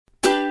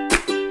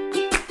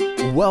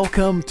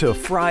Welcome to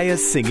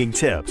Freya's Singing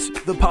Tips,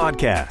 the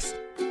podcast.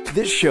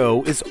 This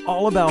show is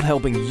all about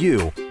helping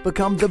you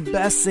become the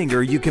best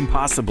singer you can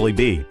possibly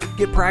be.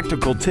 Get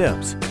practical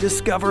tips,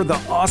 discover the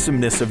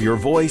awesomeness of your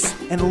voice,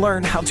 and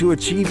learn how to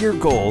achieve your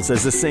goals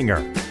as a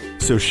singer.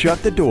 So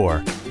shut the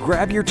door,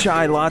 grab your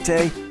chai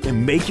latte,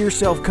 and make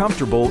yourself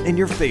comfortable in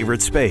your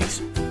favorite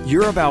space.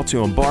 You're about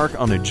to embark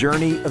on a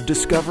journey of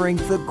discovering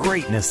the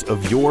greatness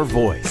of your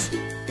voice.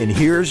 And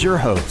here's your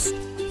host,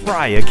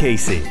 Freya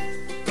Casey.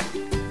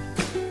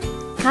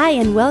 Hi,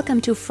 and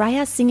welcome to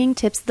Freya Singing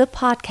Tips, the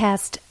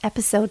podcast,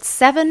 episode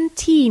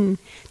 17.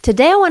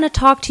 Today I want to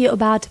talk to you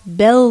about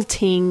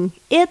belting.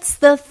 It's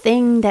the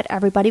thing that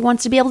everybody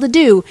wants to be able to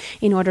do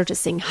in order to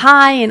sing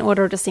high, in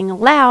order to sing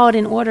loud,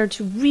 in order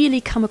to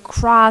really come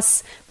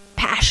across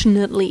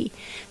passionately.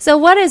 So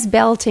what is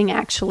belting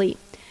actually?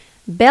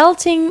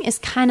 Belting is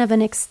kind of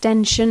an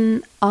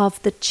extension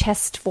of the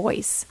chest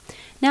voice.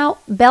 Now,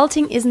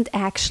 belting isn't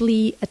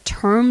actually a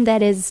term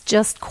that is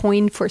just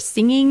coined for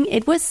singing.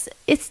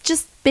 It's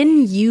just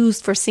been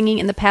used for singing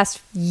in the past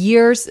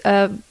years,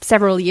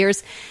 several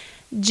years.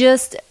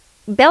 Just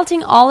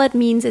belting, all it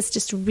means is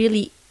just to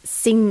really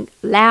sing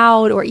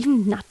loud, or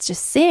even not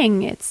just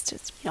sing. It's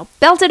just,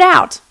 belt it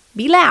out,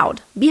 be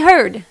loud, be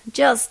heard,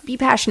 just be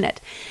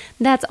passionate.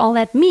 That's all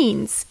that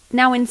means.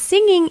 Now, in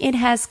singing, it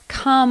has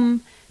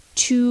come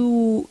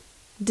to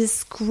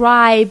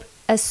describe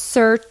a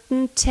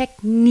certain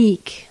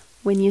technique.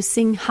 When you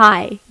sing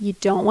high, you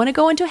don't want to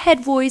go into head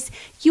voice.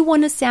 You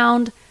want to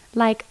sound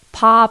like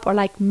pop or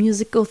like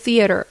musical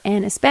theater.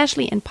 And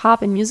especially in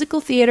pop and musical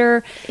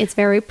theater, it's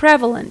very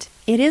prevalent.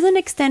 It is an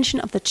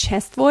extension of the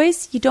chest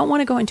voice. You don't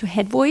want to go into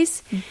head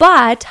voice.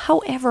 But,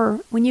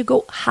 however, when you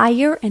go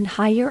higher and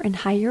higher and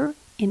higher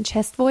in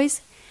chest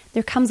voice,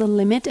 there comes a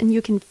limit, and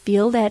you can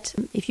feel that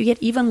if you get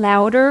even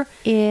louder,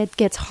 it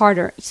gets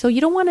harder. So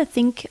you don't want to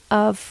think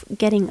of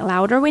getting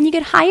louder when you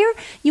get higher.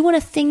 You want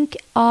to think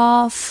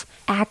of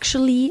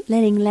actually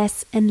letting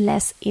less and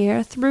less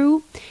air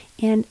through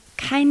and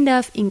kind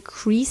of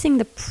increasing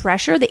the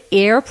pressure, the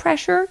air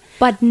pressure,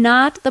 but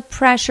not the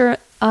pressure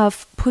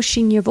of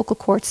pushing your vocal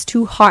cords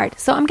too hard.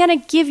 So I'm going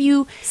to give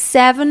you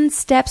 7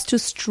 steps to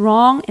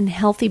strong and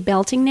healthy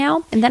belting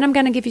now, and then I'm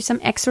going to give you some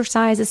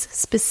exercises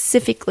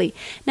specifically.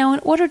 Now,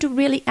 in order to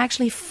really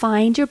actually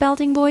find your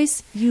belting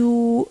voice,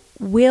 you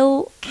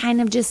will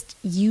kind of just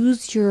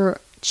use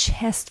your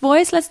chest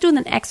voice. Let's do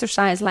an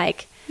exercise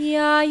like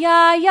ya,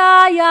 ya,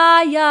 ya,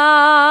 ya,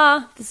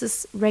 ya. This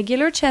is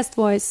regular chest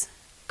voice.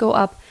 Go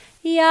up.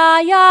 Ya,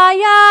 ya,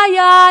 ya,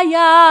 ya,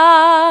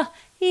 ya.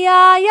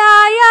 Ya,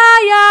 ya, ya,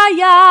 ya,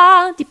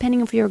 ya.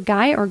 Depending if you're a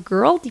guy or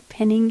girl,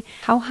 depending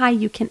how high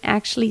you can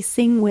actually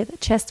sing with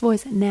chest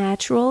voice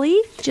naturally.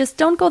 Just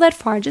don't go that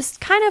far. Just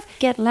kind of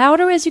get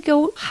louder as you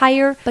go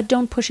higher, but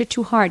don't push it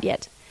too hard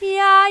yet. Ya,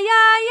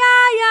 ya, ya,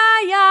 ya,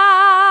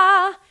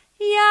 ya.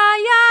 Ya,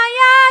 ya,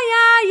 ya,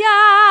 ya,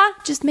 ya.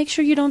 Just make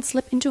sure you don't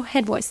slip into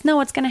head voice. Now,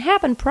 what's going to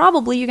happen?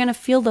 Probably you're going to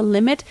feel the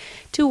limit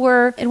to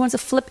where it wants to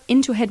flip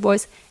into head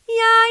voice. Ya,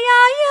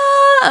 ya,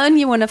 ya. And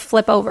you want to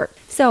flip over.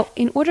 So,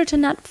 in order to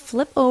not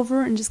flip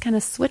over and just kind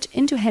of switch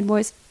into head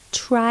voice,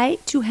 try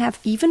to have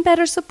even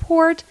better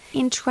support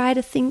and try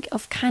to think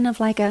of kind of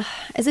like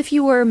as if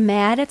you were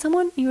mad at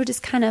someone, you were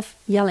just kind of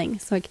yelling.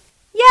 So like,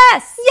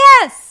 yes,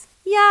 yes,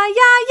 ya,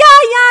 ya, ya,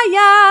 ya,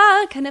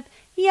 ya. Kind of,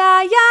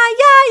 ya, ya,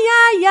 ya,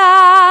 ya,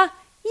 ya.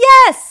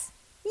 Yes,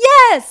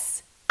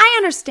 yes, I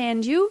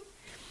understand you.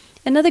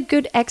 Another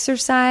good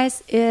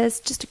exercise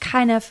is just to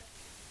kind of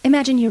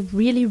imagine you're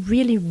really,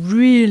 really,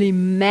 really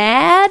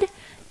mad,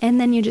 and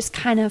then you just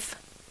kind of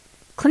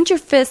clench your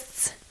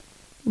fists,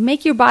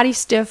 make your body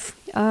stiff,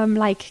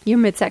 like your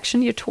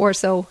midsection, your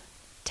torso.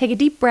 Take a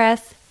deep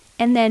breath,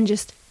 and then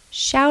just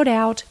shout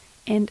out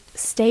and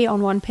stay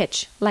on one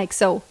pitch, like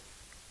so.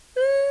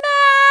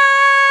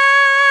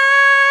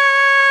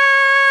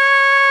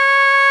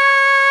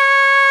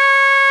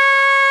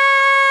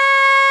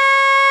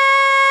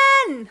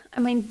 I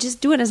mean,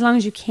 just do it as long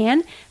as you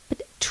can,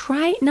 but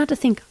try not to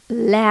think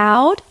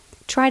loud.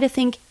 Try to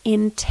think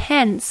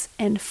intense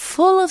and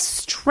full of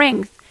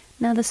strength.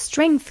 Now, the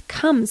strength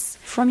comes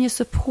from your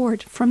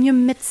support, from your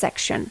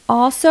midsection.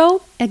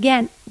 Also,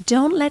 again,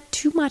 don't let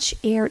too much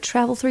air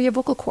travel through your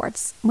vocal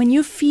cords. When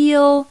you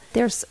feel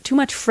there's too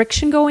much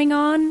friction going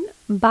on,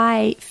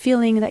 by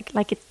feeling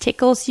like it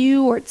tickles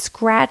you or it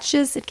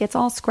scratches, it gets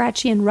all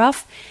scratchy and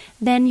rough,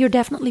 then you're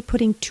definitely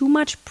putting too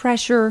much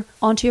pressure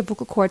onto your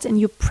vocal cords and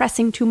you're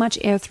pressing too much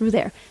air through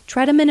there.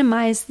 Try to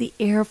minimize the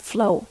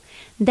airflow.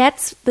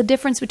 That's the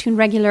difference between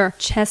regular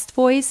chest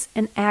voice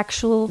and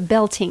actual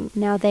belting.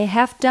 Now, they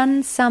have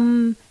done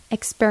some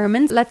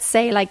experiments. Let's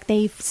say like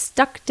they've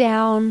stuck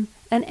down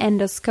an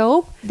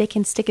endoscope. They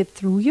can stick it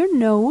through your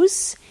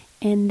nose,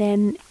 and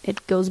then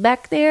it goes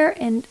back there,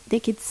 and they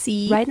could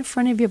see right in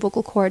front of your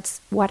vocal cords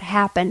what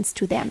happens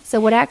to them. So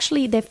what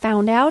actually they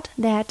found out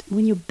that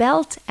when you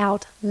belt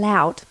out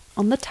loud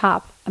on the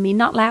top, I mean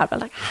not loud,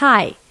 but like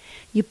high,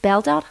 you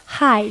belt out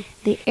high,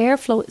 the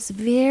airflow is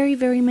very,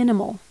 very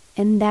minimal.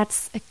 And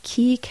that's a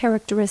key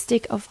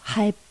characteristic of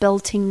high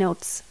belting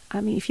notes.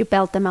 I mean, if you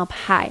belt them up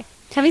high.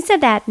 Having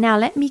said that, now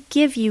let me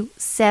give you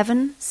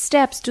 7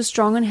 steps to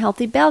strong and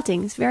healthy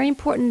belting. It's very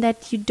important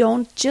that you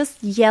don't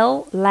just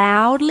yell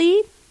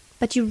loudly,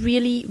 but you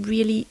really,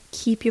 really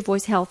keep your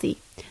voice healthy.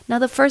 Now,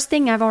 the first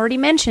thing, I've already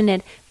mentioned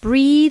it,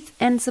 breathe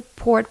and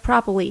support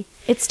properly.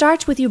 It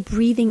starts with you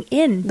breathing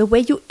in. The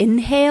way you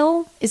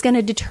inhale is going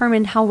to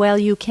determine how well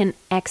you can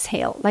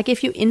exhale. Like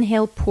if you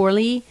inhale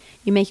poorly,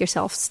 you make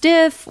yourself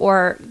stiff,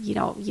 or,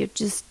 you're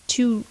just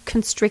too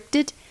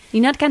constricted.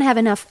 You're not going to have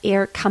enough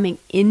air coming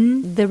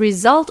in. The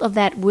result of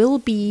that will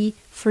be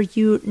for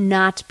you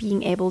not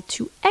being able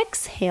to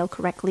exhale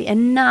correctly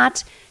and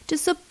not to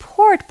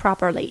support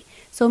properly.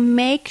 So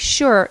make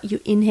sure you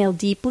inhale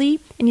deeply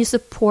and you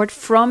support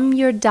from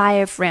your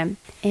diaphragm.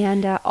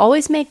 And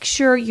always make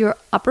sure your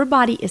upper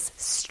body is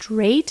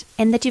straight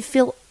and that you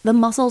feel the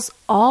muscles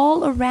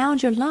all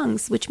around your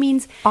lungs, which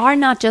means are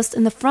not just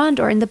in the front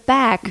or in the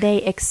back. They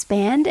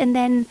expand, and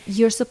then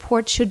your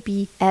support should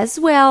be as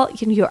well,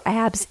 your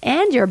abs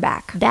and your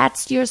back.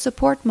 That's your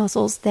support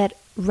muscles that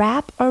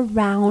wrap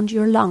around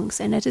your lungs,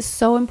 and it is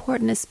so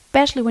important,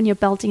 especially when you're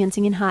belting and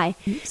singing high.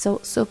 So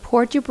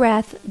support your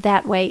breath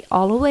that way,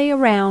 all the way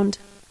around,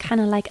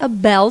 kind of like a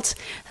belt.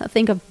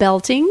 Think of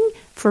belting.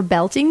 For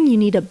belting, you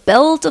need a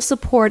belt of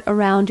support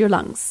around your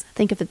lungs.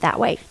 Think of it that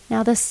way.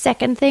 Now, the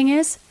second thing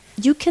is,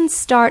 you can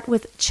start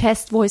with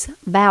chest voice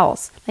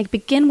vowels. Like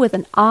begin with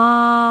an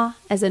ah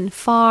as in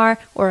far,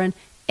 or an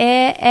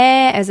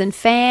as in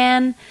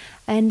fan,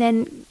 and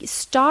then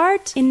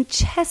start in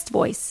chest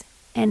voice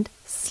and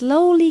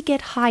slowly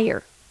get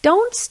higher.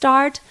 Don't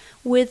start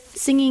with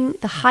singing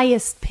the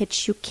highest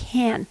pitch you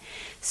can.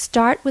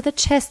 Start with a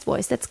chest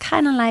voice. That's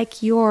kind of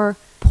like your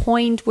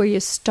point where you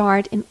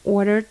start in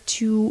order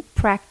to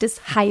practice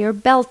higher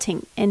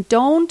belting. And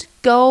don't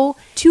go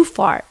too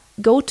far.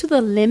 Go to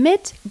the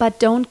limit, but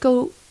don't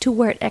go to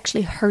where it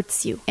actually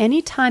hurts you.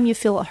 Anytime you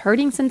feel a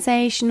hurting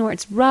sensation, or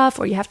it's rough,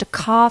 or you have to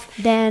cough,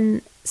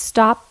 then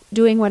stop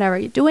doing whatever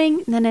you're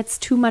doing. Then it's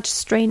too much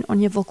strain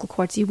on your vocal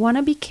cords. You want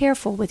to be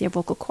careful with your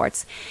vocal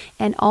cords.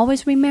 And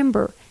always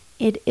remember,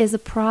 it is a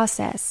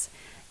process.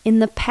 In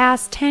the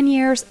past 10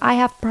 years, I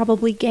have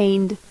probably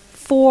gained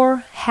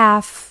 4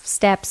 half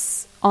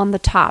steps on the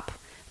top,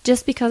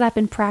 just because I've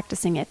been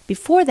practicing it.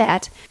 Before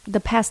that, the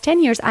past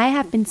 10 years, I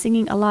have been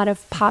singing a lot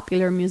of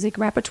popular music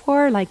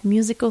repertoire, like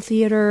musical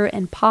theater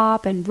and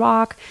pop and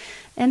rock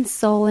and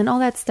soul and all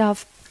that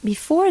stuff.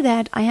 Before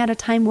that, I had a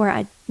time where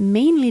I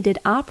mainly did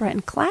opera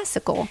and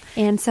classical.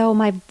 And so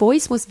my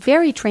voice was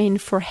very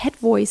trained for head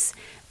voice,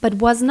 but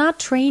was not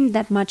trained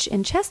that much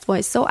in chest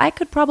voice. So I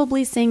could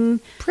probably sing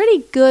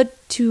pretty good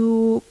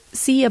to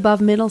C above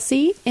middle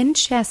C in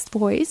chest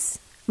voice.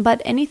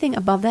 But anything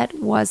above that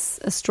was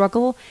a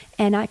struggle,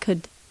 and I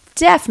could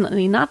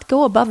definitely not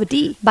go above a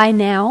D. By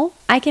now,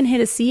 I can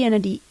hit a C and a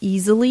D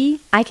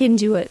easily. I can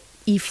do an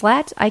E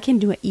flat, I can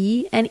do an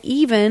E, and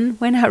even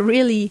when I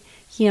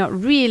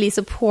really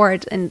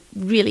support and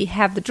really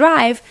have the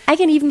drive, I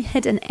can even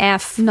hit an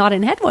F, not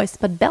in head voice,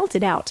 but belt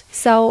it out.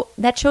 So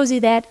that shows you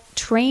that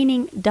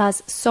training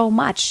does so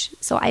much.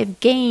 So I've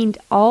gained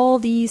all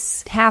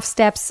these half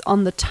steps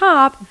on the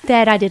top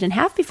that I didn't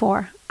have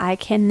before. I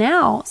can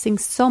now sing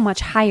so much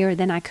higher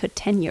than I could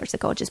 10 years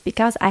ago, just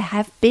because I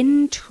have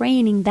been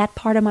training that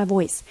part of my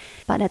voice,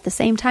 but at the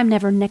same time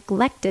never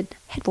neglected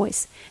head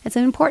voice. It's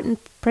an important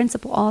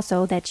principle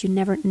also, that you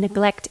never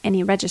neglect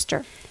any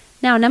register.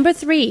 Now, number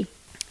 3,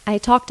 I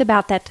talked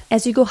about that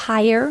as you go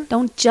higher,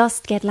 don't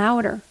just get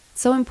louder.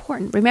 So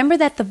important. Remember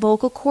that the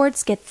vocal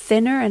cords get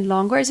thinner and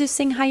longer as you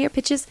sing higher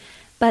pitches,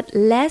 but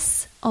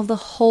less of the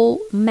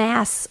whole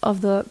mass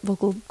of the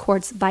vocal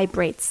cords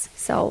vibrates.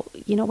 So,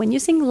 when you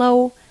sing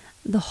low,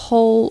 the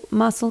whole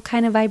muscle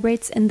kind of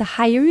vibrates, and the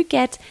higher you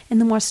get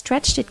and the more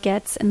stretched it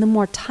gets and the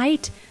more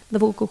tight the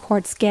vocal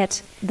cords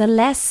get, the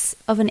less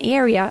of an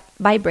area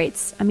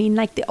vibrates. I mean,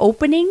 like the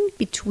opening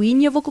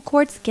between your vocal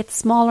cords gets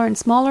smaller and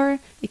smaller.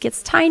 It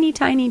gets tiny,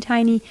 tiny,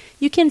 tiny.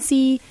 You can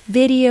see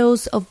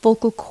videos of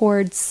vocal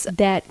cords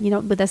that,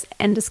 with this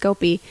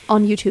endoscopy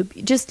on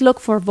YouTube. Just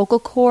look for vocal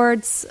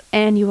cords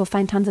and you will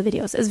find tons of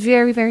videos. It's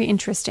very, very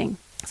interesting.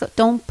 So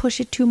don't push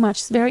it too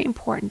much. It's very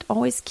important.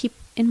 Always keep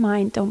in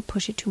mind, don't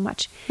push it too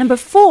much. Number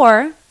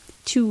 4,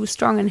 to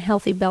strong and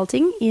healthy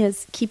belting,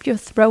 is keep your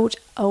throat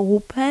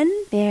open.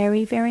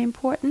 Very, very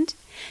important.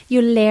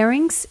 Your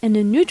larynx in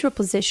a neutral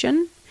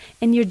position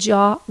and your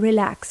jaw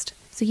relaxed.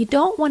 So you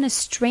don't want to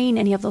strain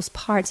any of those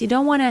parts. You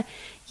don't want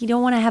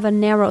to have a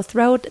narrow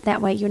throat.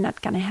 That way you're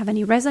not going to have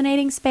any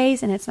resonating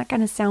space and it's not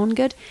going to sound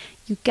good.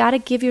 You got to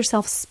give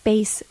yourself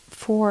space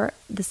for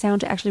the sound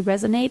to actually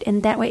resonate,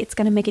 and that way it's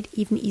going to make it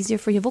even easier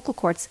for your vocal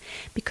cords,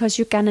 because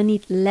you're going to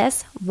need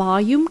less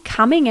volume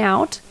coming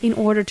out in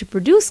order to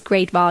produce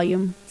great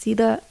volume. See,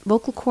 the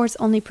vocal cords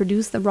only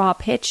produce the raw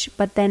pitch,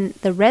 but then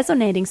the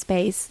resonating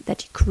space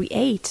that you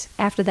create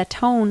after that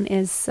tone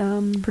is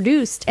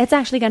produced, it's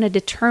actually going to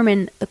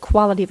determine the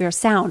quality of your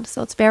sound.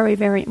 So it's very,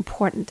 very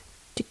important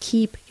to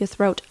keep your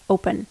throat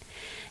open.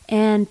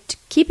 And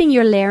keeping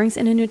your larynx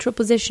in a neutral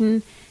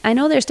position. I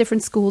know there's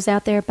different schools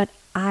out there, but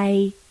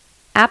I'm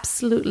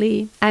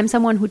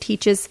someone who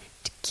teaches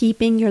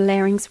keeping your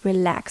larynx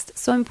relaxed.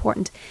 So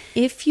important.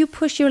 If you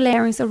push your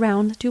larynx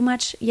around too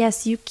much,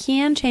 yes, you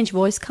can change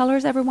voice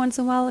colors every once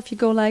in a while. If you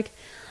go like,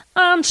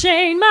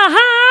 unchain my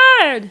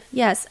heart.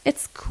 Yes,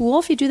 it's cool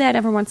if you do that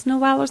every once in a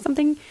while or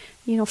something,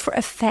 for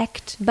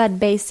effect. But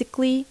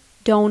basically,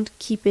 don't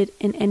keep it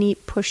in any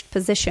pushed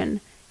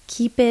position.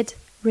 Keep it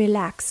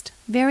relaxed.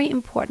 Very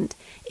important.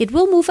 It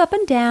will move up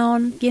and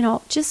down,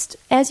 just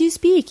as you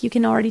speak. You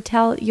can already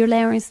tell your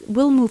larynx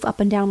will move up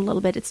and down a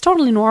little bit. It's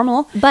totally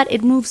normal, but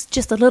it moves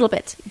just a little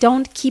bit.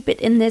 Don't keep it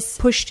in this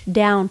pushed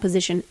down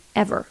position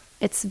ever.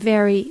 It's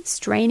very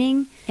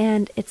straining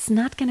and it's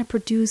not going to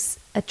produce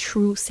a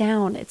true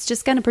sound. It's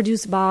just going to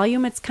produce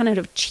volume. It's kind of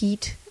a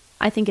cheat.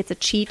 I think it's a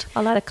cheat.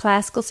 A lot of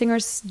classical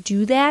singers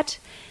do that.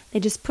 They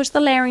just push the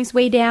larynx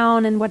way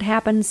down, and what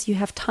happens, you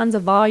have tons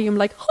of volume,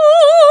 like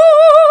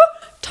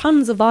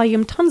tons of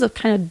volume, tons of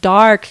kind of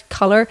dark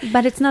color,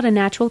 but it's not a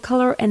natural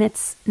color, and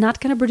it's not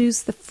going to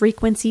produce the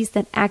frequencies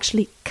that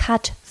actually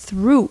cut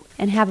through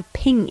and have a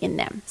ping in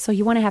them. So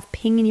you want to have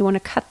ping and you want to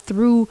cut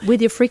through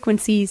with your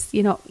frequencies.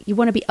 You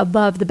want to be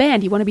above the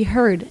band. You want to be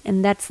heard,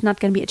 and that's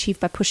not going to be achieved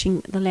by pushing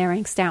the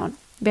larynx down.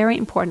 Very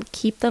important.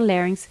 Keep the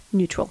larynx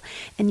neutral.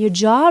 And your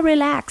jaw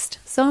relaxed.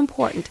 So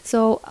important.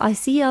 So I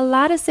see a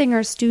lot of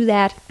singers do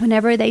that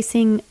whenever they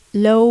sing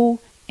low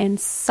and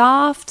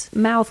soft,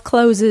 mouth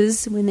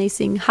closes. When they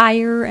sing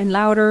higher and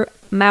louder,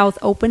 mouth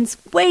opens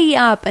way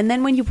up. And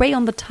then when you're way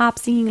on the top,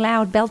 singing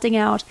loud, belting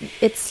out,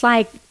 it's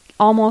like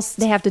almost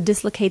they have to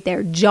dislocate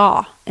their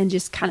jaw and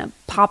just kind of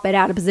pop it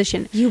out of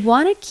position. You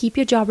want to keep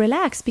your jaw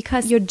relaxed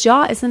because your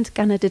jaw isn't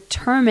going to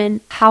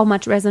determine how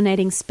much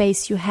resonating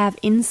space you have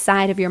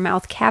inside of your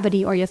mouth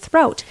cavity or your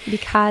throat,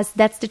 because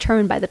that's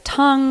determined by the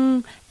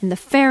tongue and the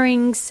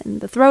pharynx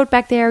and the throat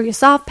back there, your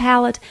soft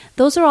palate.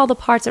 Those are all the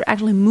parts that are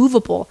actually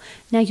movable.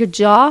 Now your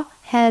jaw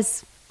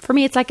has, for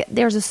me, it's like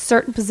there's a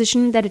certain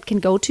position that it can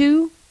go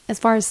to as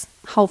far as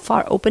how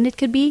far open it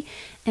could be.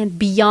 And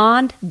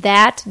beyond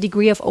that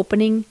degree of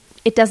opening,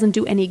 it doesn't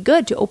do any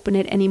good to open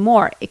it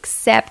anymore,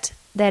 except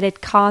that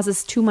it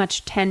causes too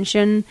much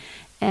tension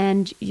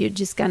and you're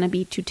just going to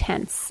be too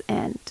tense.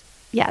 And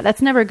yeah,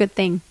 that's never a good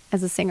thing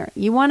as a singer.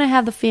 You want to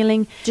have the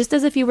feeling just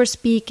as if you were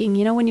speaking.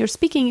 When you're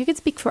speaking, you could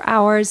speak for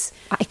hours.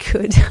 I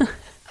could,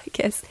 I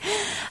guess.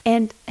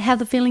 And have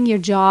the feeling your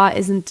jaw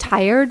isn't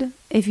tired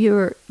if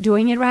you're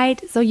doing it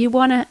right. So you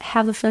want to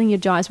have the feeling your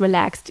jaw is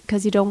relaxed,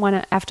 because you don't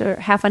want to, after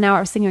half an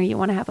hour of singing, you don't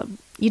want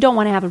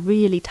to have a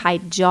really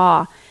tight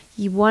jaw.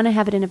 You want to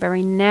have it in a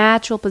very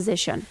natural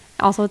position.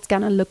 Also, it's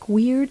going to look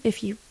weird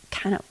if you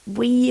kind of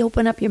way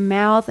open up your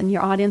mouth and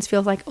your audience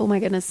feels like, oh my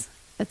goodness,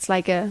 it's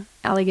like a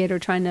alligator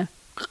trying to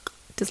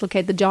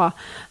dislocate the jaw.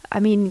 I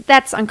mean,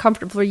 that's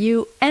uncomfortable for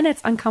you and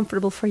it's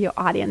uncomfortable for your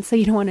audience, so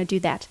you don't want to do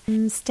that.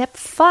 Step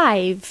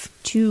 5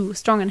 to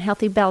strong and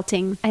healthy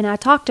belting, and I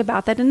talked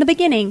about that in the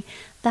beginning.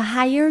 The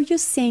higher you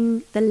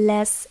sing, the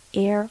less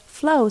air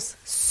flows.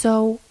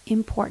 So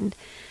important.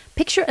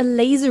 Picture a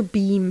laser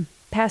beam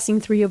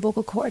passing through your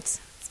vocal cords.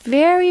 It's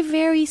very,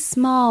 very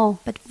small,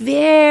 but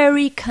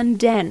very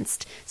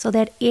condensed. So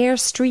that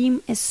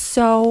airstream is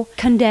so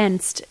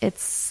condensed.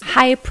 It's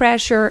high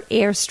pressure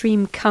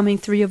airstream coming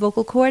through your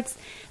vocal cords,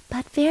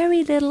 but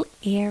very little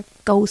air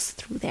goes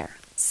through there.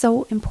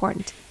 So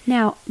important.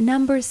 Now,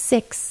 number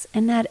 6,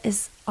 and that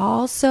is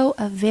also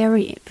a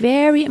very,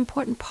 very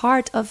important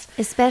part of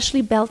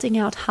especially belting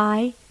out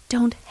high.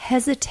 Don't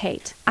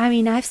hesitate. I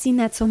mean, I've seen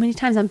that so many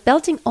times. And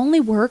belting only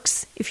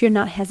works if you're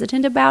not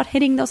hesitant about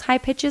hitting those high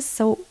pitches.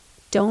 So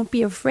don't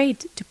be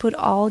afraid to put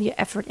all your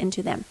effort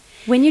into them.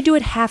 When you do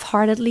it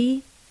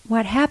half-heartedly,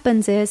 what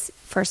happens is,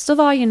 first of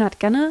all, you're not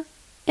going to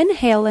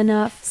inhale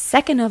enough.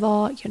 Second of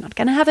all, you're not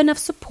going to have enough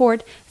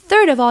support.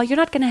 Third of all, you're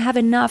not going to have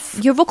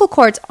enough. Your vocal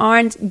cords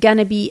aren't going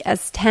to be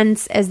as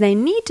tense as they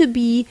need to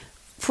be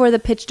for the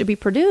pitch to be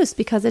produced,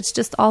 because it's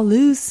just all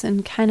loose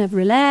and kind of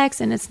relaxed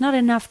and it's not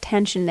enough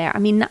tension there. I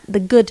mean, not the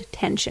good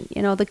tension,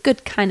 the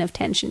good kind of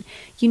tension.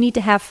 You need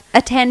to have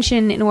a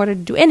tension in order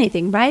to do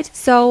anything, right?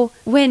 So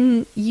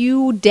when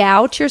you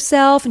doubt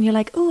yourself and you're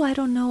like, oh, I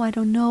don't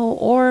know,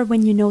 or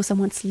when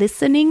someone's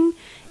listening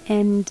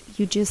and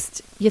you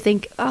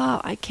think,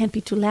 oh, I can't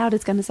be too loud,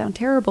 it's going to sound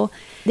terrible.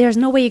 There's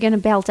no way you're going to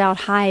belt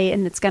out high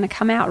and it's going to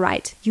come out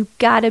right. You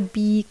got to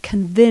be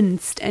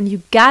convinced and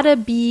you got to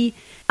be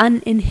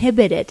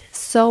uninhibited.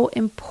 So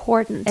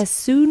important. As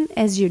soon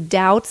as you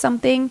doubt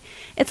something,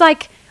 it's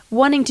like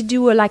wanting to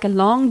do a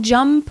long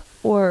jump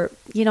or,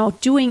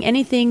 doing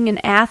anything an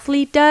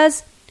athlete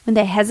does. When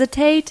they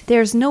hesitate,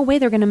 there's no way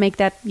they're going to make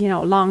that,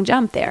 long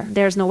jump there.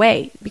 There's no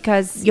way,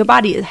 because your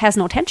body has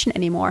no tension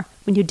anymore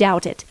when you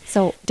doubt it.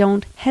 So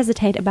don't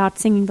hesitate about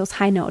singing those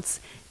high notes.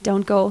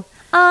 Don't go,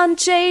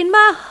 unchain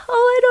my,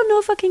 I don't know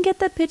if I can get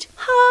that pitch.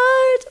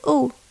 Heart.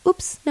 Oh,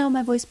 oops, now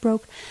my voice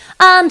broke.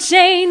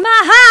 Unchain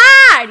my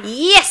heart.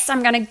 Yes,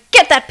 I'm going to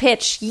get that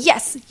pitch.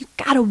 Yes, you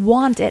got to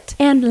want it.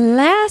 And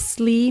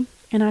lastly,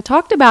 and I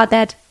talked about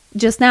that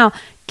just now,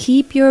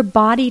 keep your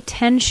body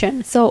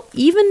tension. So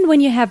even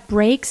when you have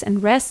breaks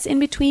and rests in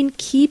between,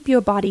 keep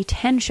your body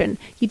tension.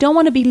 You don't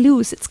want to be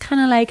loose.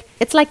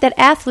 It's like that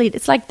athlete.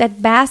 It's like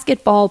that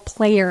basketball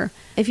player.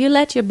 If you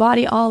let your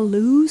body all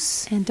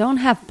loose and don't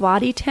have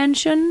body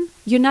tension,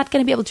 you're not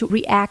going to be able to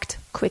react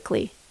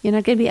quickly. You're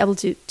not going to be able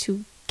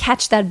to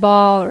catch that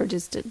ball or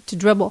just to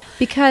dribble,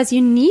 because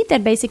you need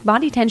that basic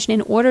body tension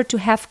in order to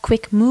have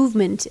quick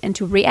movement and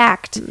to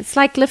react. It's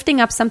like lifting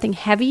up something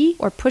heavy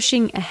or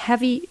pushing a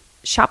heavy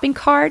shopping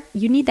cart.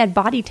 You need that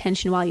body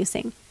tension while you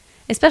sing,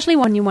 especially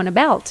when you want to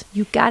belt.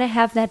 You got to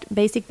have that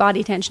basic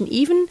body tension.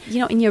 Even,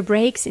 in your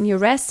breaks, in your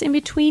rests in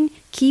between,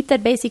 keep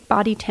that basic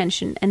body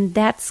tension. And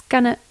that's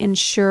going to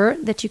ensure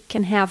that you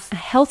can have a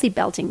healthy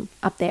belting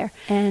up there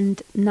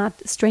and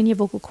not strain your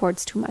vocal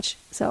cords too much.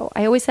 So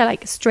I always say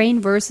like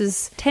strain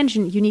versus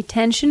tension. You need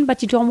tension,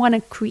 but you don't want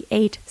to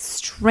create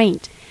strain.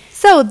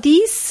 So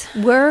these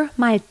were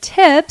my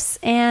tips,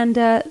 and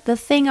the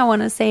thing I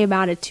want to say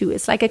about it too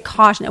is like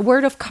a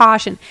word of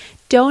caution.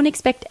 Don't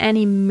expect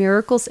any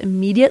miracles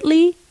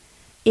immediately.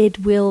 It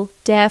will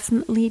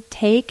definitely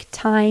take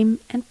time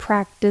and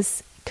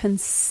practice,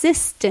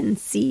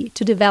 consistency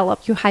to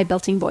develop your high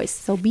belting voice.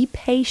 So be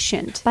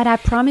patient. But I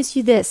promise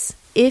you this.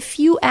 If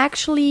you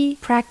actually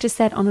practice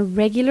that on a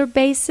regular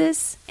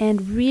basis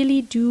and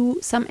really do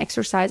some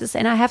exercises,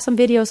 and I have some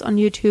videos on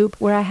YouTube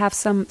where I have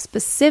some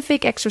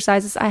specific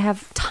exercises. I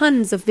have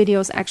tons of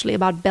videos actually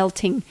about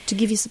belting to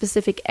give you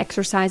specific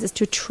exercises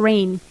to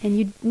train. And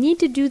you need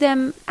to do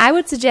them, I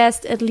would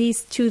suggest, at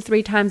least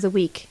 2-3 times a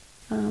week.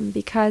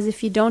 Because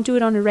if you don't do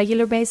it on a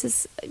regular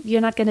basis,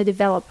 you're not going to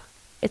develop.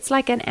 It's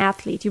like an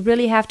athlete. You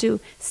really have to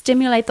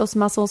stimulate those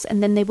muscles,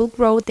 and then they will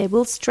grow, they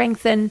will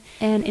strengthen.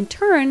 And in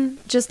turn,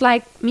 just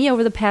like me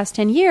over the past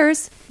 10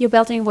 years, your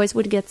belting voice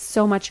would get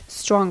so much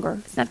stronger.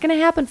 It's not going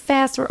to happen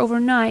fast or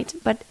overnight,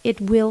 but it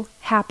will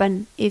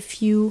happen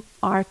if you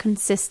are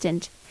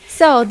consistent.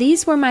 So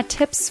these were my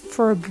tips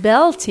for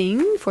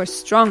belting, for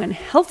strong and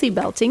healthy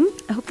belting.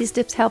 I hope these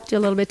tips helped you a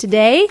little bit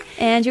today.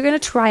 And you're going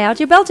to try out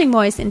your belting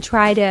voice and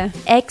try to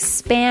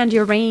expand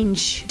your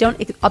range.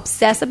 Don't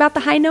obsess about the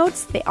high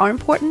notes. They are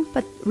important,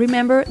 but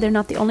remember, they're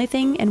not the only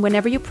thing. And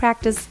whenever you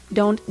practice,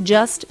 don't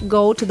just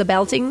go to the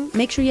belting.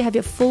 Make sure you have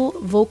your full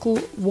vocal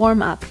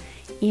warm-up.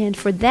 And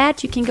for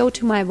that, you can go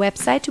to my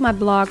website, to my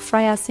blog,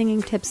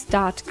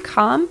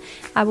 freyasingingtips.com.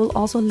 I will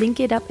also link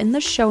it up in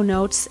the show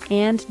notes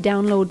and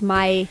download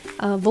my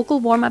vocal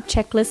warm-up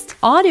checklist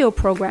audio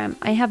program.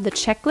 I have the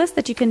checklist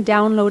that you can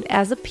download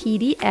as a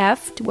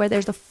PDF where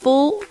there's a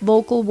full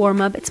vocal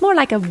warm-up. It's more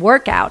like a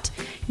workout.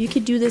 You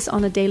could do this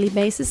on a daily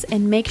basis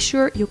and make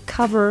sure you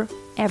cover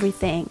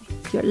everything.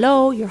 You're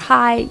low, you're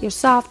high, you're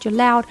soft, you're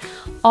loud.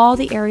 All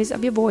the areas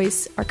of your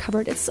voice are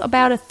covered. It's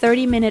about a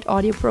 30-minute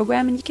audio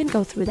program, and you can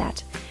go through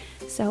that.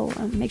 So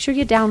make sure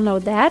you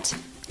download that,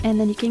 and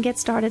then you can get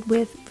started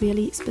with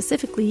really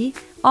specifically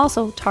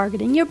also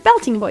targeting your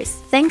belting voice.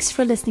 Thanks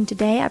for listening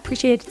today. I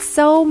appreciate it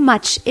so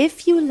much.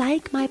 If you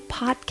like my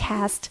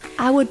podcast,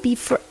 I would be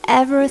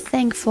forever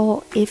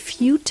thankful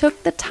if you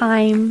took the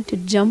time to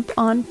jump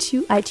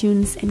onto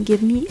iTunes and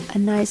give me a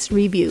nice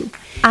review.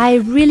 I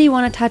really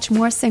want to touch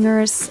more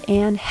singers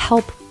and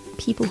help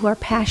people who are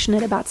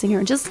passionate about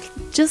singing.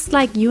 Just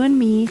like you and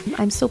me,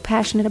 I'm so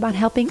passionate about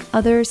helping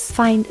others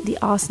find the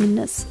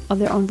awesomeness of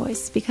their own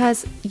voice,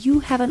 because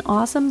you have an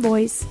awesome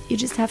voice. You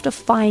just have to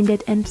find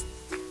it and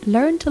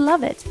learn to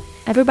love it.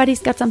 Everybody's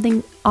got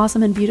something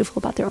awesome and beautiful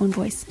about their own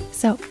voice.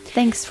 So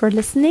thanks for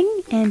listening,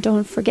 and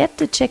don't forget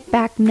to check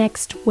back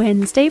next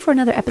Wednesday for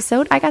another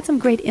episode. I got some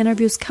great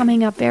interviews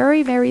coming up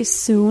very, very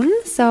soon.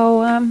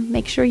 So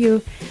make sure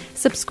you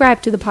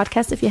subscribe to the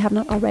podcast if you have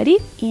not already.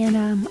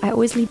 And I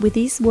always leave with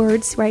these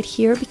words right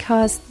here,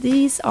 because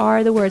these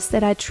are the words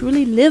that I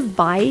truly live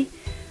by.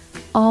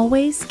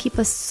 Always keep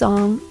a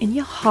song in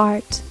your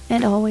heart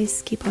and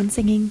always keep on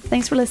singing.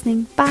 Thanks for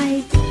listening.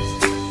 Bye.